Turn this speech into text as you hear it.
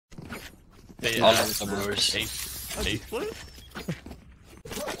All the subrollers.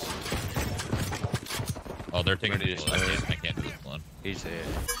 Oh, they're taking this one. I can't do this one. He's there.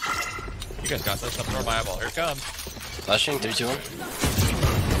 You guys got this. I'm throwing my eyeball. Here it comes. Flashing, 3, 2, 1.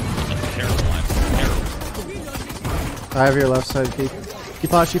 That's a terrible line. Terrible. I have your left side, Keith. He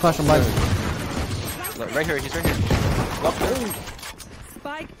flashed, I'm blind. Right here, he's right here.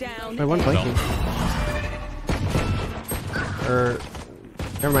 Spike down. Wait, one flanking. Or...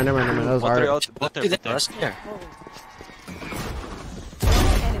 Never mind. That was our... Both there. Yeah.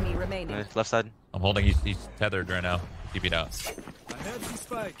 Enemy remaining. Nice, left side. I'm holding. He's tethered right now. Keep it out.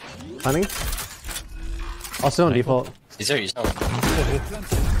 Hunting? Also on default. He's there, he's not.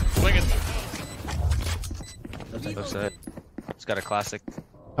 Swinging. Left side. It's got a classic.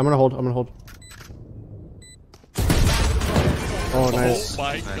 I'm gonna hold. Oh, nice. Oh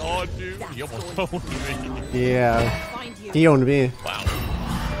my god, dude. He almost owned me. Yeah. He owned me. Wow.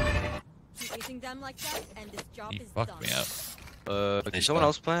 He fucked me up. Can someone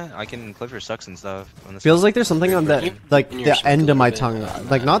else play? I can play for sucks and stuff. On this Feels like there's something on the, like, the end of my tongue.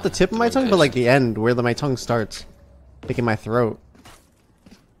 Like, not the tip of my tongue, but like the end, where my tongue starts. Like in my throat.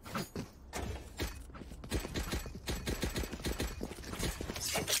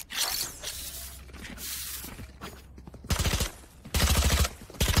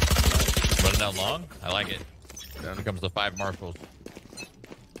 Running down long? I like it. Here comes the 5 marshals.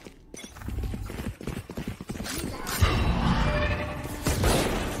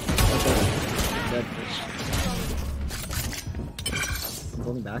 I'm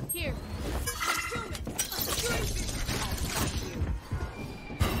going back. Here.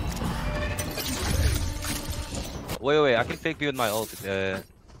 Wait, I can fake B with my ult.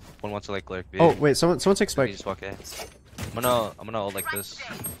 One wants to like lurk B. Oh, wait, someone take You spike. just walk in. I'm gonna ult like this.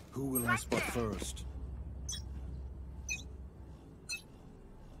 Who will I spot first?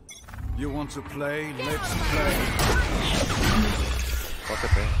 You want to play? Let's play. Walk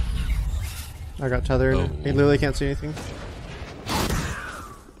up A. I got tethered. Oh. He literally can't see anything.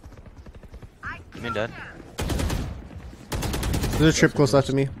 You mean dead? There's a trip close left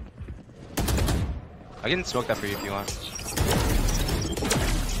to me. I can smoke that for you if you want.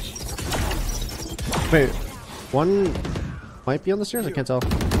 Wait, one might be on the stairs? I can't tell.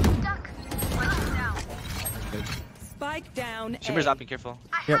 Spike down. Shimmer's up, be careful.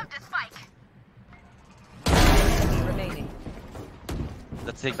 Yep. Remaining.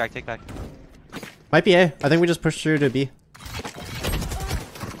 Let's take back. Might be A. I think we just pushed through to B.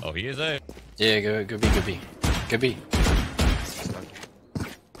 Oh, he is A. Yeah, go B. Go B.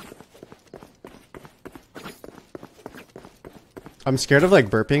 I'm scared of like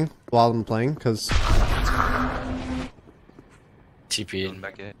burping while I'm playing, cause TP.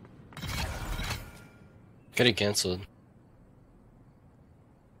 Back A. Getting cancelled.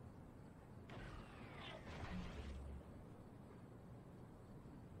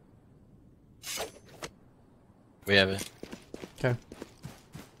 We have it. okay.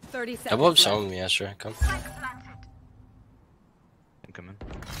 30 seconds. Double up song with me, Astra. Come. I'm coming.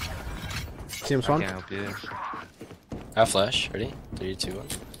 See him I spawn? can't help you. I have flash. Ready? 3, 2, 1.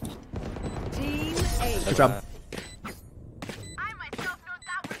 Team A. Good job. I myself know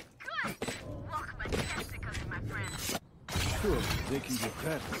that was good. Welcome my testicles, my friend. Sure, they can get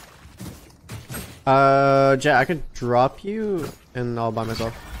better. Jet, I could drop you and I'll by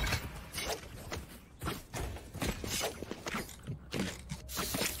myself.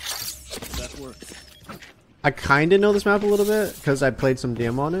 That works. I kinda know this map a little bit, because I played some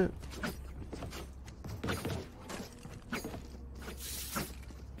DM on it.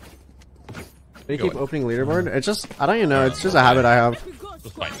 They keep opening leaderboard. It's just, I don't even know, it's just a habit I have.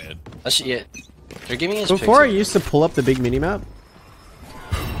 Just fight mid. Actually, yeah. They're giving us Before I picks. used to pull up the big minimap.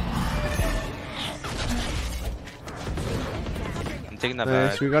 I'm taking that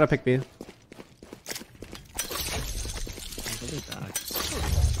back. So we gotta pick B.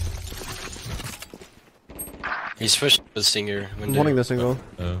 He's pushing the stinger. I'm holding the single.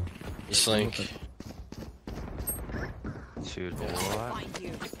 Oh. He's flank. Shoot, what?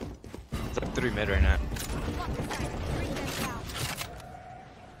 It's like 3 mid right now.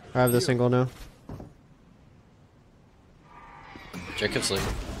 I have the single now. Jacob's like.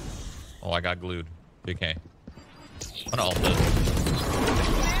 Oh, I got glued. BK. I'm gonna ult this.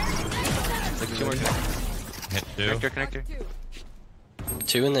 It's like 2 more connectors. Hit 2. Connector.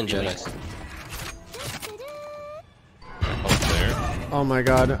 2 and then Jedi. Ult there. Oh my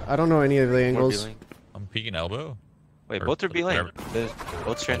god, I don't know any of the More angles. B-lane. I'm peeking elbow. Wait, Or- both are B lane. whatever.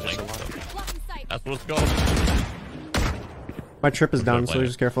 Both strands are so long. That's what's going. My trip is down, so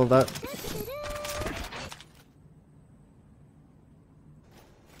just careful of that.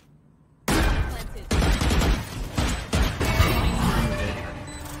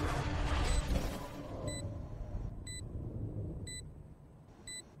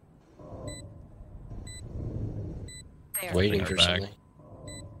 waiting our for bag. something.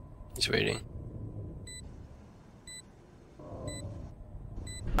 He's waiting.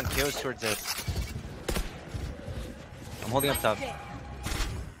 On kills towards it. I'm holding up top.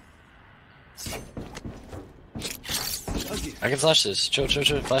 I can flash this. Chill.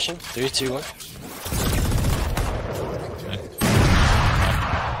 Flashing. 3, 2, 1.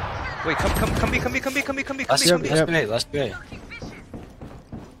 Wait, come B. Last Yep, B. yep. Last B.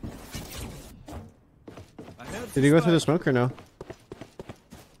 Did he go through the smoke or no?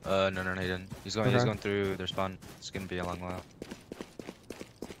 No, he didn't. He's going through their spawn. It's gonna be a long while.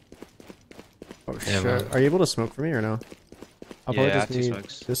 Oh Yeah, shit. man. Are you able to smoke for me or no? I'll Yeah, probably I just have 2 need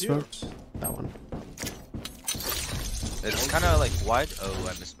smokes. this smokes. That one. It's kind of like wide. Oh,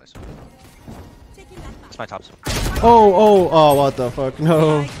 I missed my smoke. It's my top smoke. Oh, what the fuck?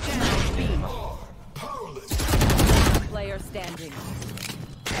 No. Player standing.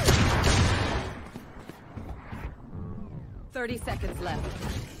 30 seconds left.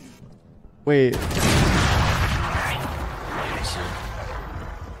 Wait.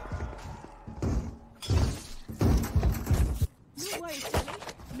 No worries.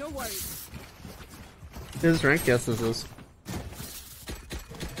 No worries. His rank guess is this.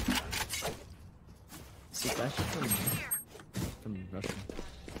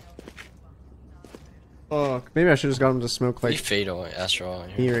 Fuck. Maybe I should just got him to smoke We like fade away. Astro.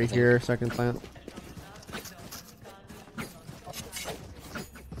 me right here, second plant.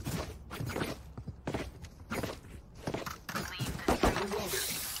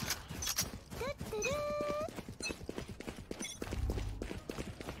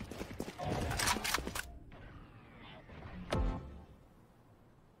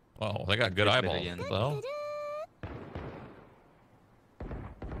 Wow, they got good It's mid eyeballs. again. So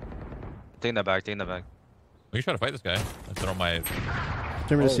Taking that back. we can try to fight this guy. I throw my.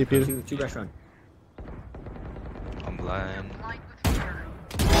 Turn me to CPU. Two restaurant. I'm blind.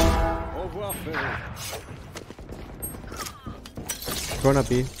 Au revoir, Phil. Going up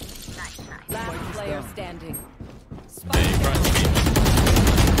B. Last player standing.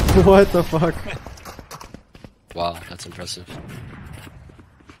 What the fuck? Wow, that's impressive.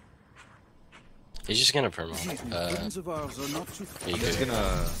 He's just gonna perma. Friends of ours are not too You He's good.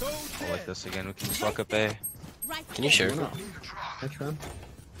 gonna go like this again. We can just walk up A. Can you share? Next round.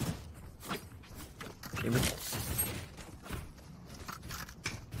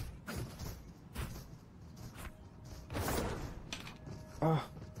 Oh.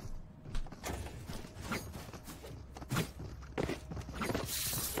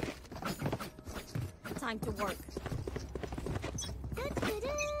 Time to work.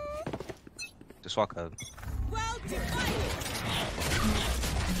 Just walk up.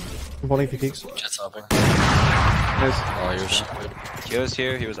 I'm holding for peaks. Jet's hopping. Nice. Oh, you're so good. He was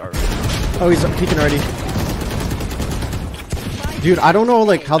here. He was already. Oh, he's peeking already. Dude, I don't know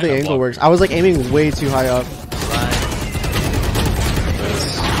like how the angle works. I was like aiming way too high up.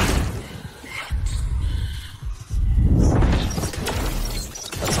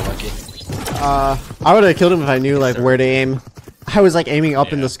 That's unlucky. I would have killed him if I knew like where to aim. I was like aiming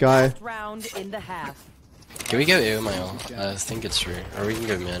up in the sky. Last round in the half. Can we go A with my ult? I think it's free. Or we can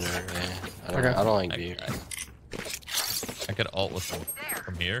go mid or A. Okay. I don't like B. I could ult with them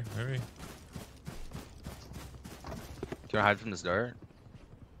from here, maybe. Can I hide from this dart?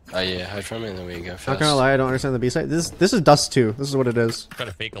 Yeah, hide from it and then we go fast. Not gonna lie, I don't understand the B side. This is Dust 2. This is what it is. Try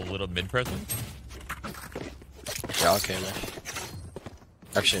to fake a little mid presence. Yeah, okay, man.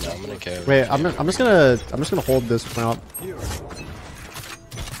 Actually, no, I'm gonna KO. Wait, I'm just gonna hold this point up. here.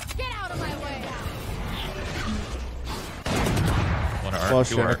 Get out of my way. One arc, Well,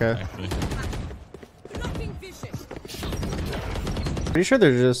 two shit, arc, okay. actually. Blocking vision. Pretty sure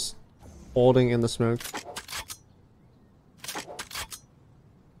they're just holding in the smoke.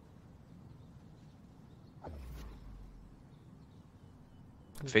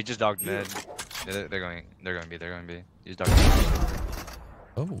 Fade just dogged mid. Yeah, they're going B. He's dogged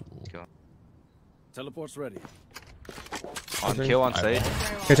Oh. Kill. Teleport's ready. On kill on site.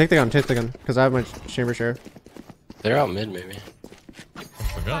 Okay, take the gun, because I have my chamber share. They're out mid, maybe. We're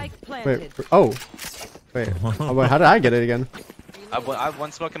good. Spike planted. Wait, oh. Wait, oh, wait, how did I get it again? I have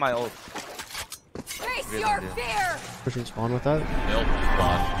one smoke in my ult. Face Really your did. fear. Pushing spawn with that? They'll spawn,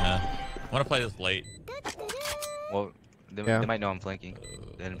 yeah. I want to play this late. Well, they Yeah. might know I'm flanking.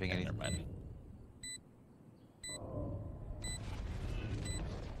 They didn't ping any. Never mind.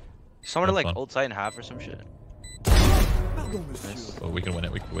 Someone to Have like fun. ult site in half or some shit. Oh, we can win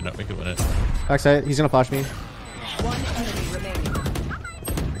it. We can win it. We can win it. Backside, he's gonna flash me. One enemy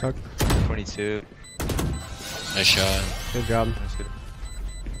remaining. Tuck. 22. Nice shot. Good job. That's good.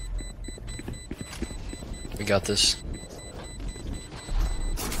 We got this.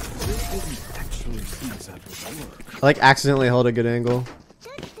 Actually, things that would work. I like accidentally held a good angle.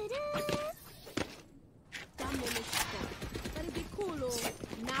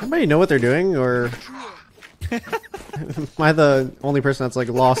 Everybody know what they're doing, or am I the only person that's like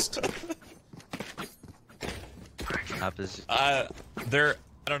lost? They're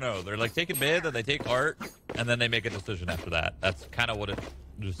I don't know. They're like taking mid, then they take art, and then they make a decision after that. That's kind of what it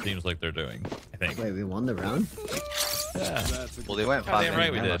just seems like they're doing. I think. Wait, we won the round? Yeah. Well, they went Goddamn 5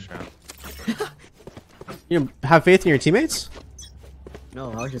 right we did. last round. You have faith in your teammates?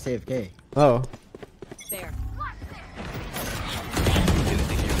 No, I was just AFK. Oh, There.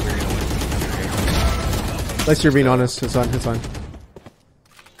 at least you're being honest. It's fine. It's fine.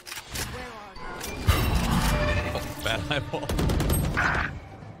 Bad eyeball.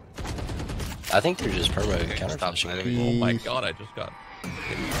 I think they're just perma counter stop flashing. Oh my god! I just got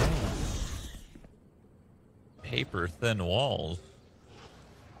paper thin walls.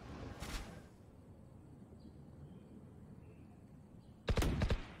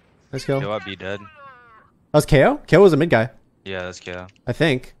 Let's go. Yo, I'd be dead. That was KO? KO was a mid guy, Yeah, that's KO. I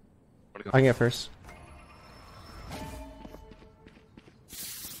think. I can get first.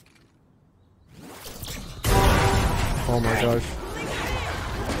 Oh my gosh.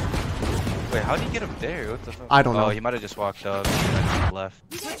 Wait, how did he get up there? What the fuck? I don't know. Oh, he might have just walked up and left.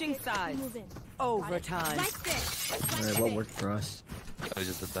 Switching sides. Overtime. Alright, what worked for us? I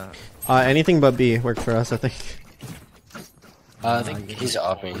just did that. Anything but B worked for us, I think. I think he's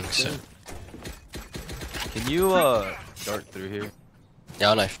opping, so. Can you dart through here? Yeah,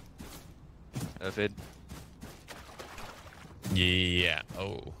 I'll knife. Fid. Yeah.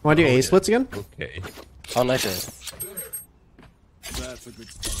 Oh. Wanna do Oh, A yeah. splits again? Okay. I'll knife it. That's a good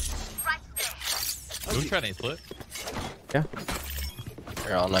start. Who's trying to split? Yeah.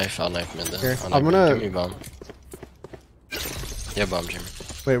 Here, I'll knife mid then. Here, I'll I'm knife gonna- mid. Give me bomb. Yeah, bomb, Jimmy.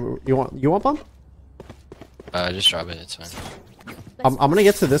 Wait, you want bomb? Just drop it, it's fine. I'm gonna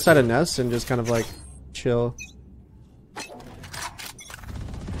get to this side of nest and just kind of like chill.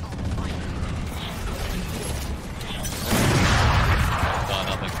 Saw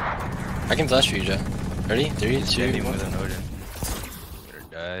nothing. I can flash for you, Joe. Ready? 3, 2, Maybe 1. with an Odin. Better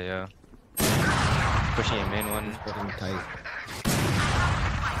die, yeah. Pushing a main one. Fucking tight.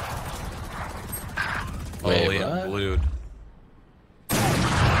 Wait, Holy, I'm what? glued.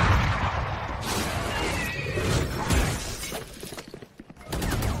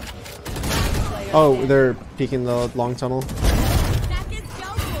 Oh, they're peeking the long tunnel.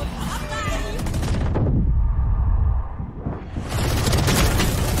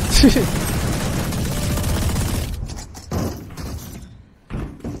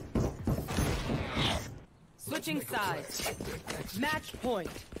 Switching sides. Match point.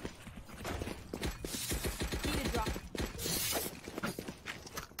 Heated drop.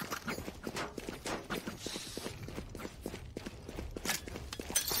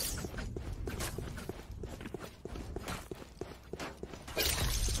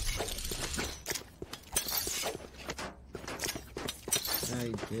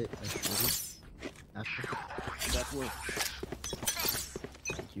 I did. I should. After. That works.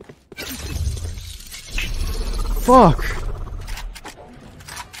 Thank you. Fuck!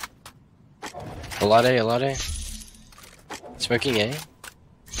 A lot A. Smoking A?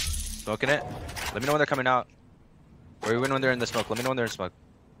 Smoking it. Let me know when they're coming out. Or even when they're in the smoke. Let me know when they're in smoke.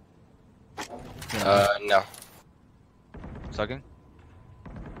 No. Sucking.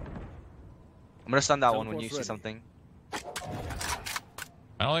 I'm gonna stun that one when you see Teleport's ready. something.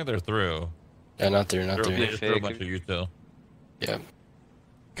 I don't think they're through. Yeah, not through, not They through. just threw a fake. bunch of you still. Yeah.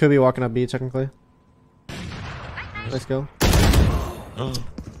 Could be walking up B technically. Let's go.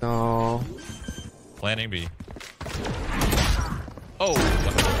 No. Planning B. Oh.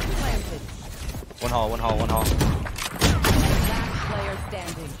 One hall. Last player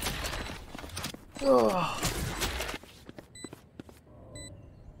standing.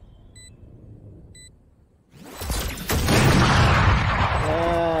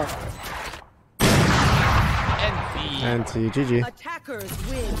 NC. And T, GG. Attackers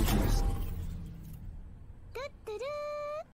win.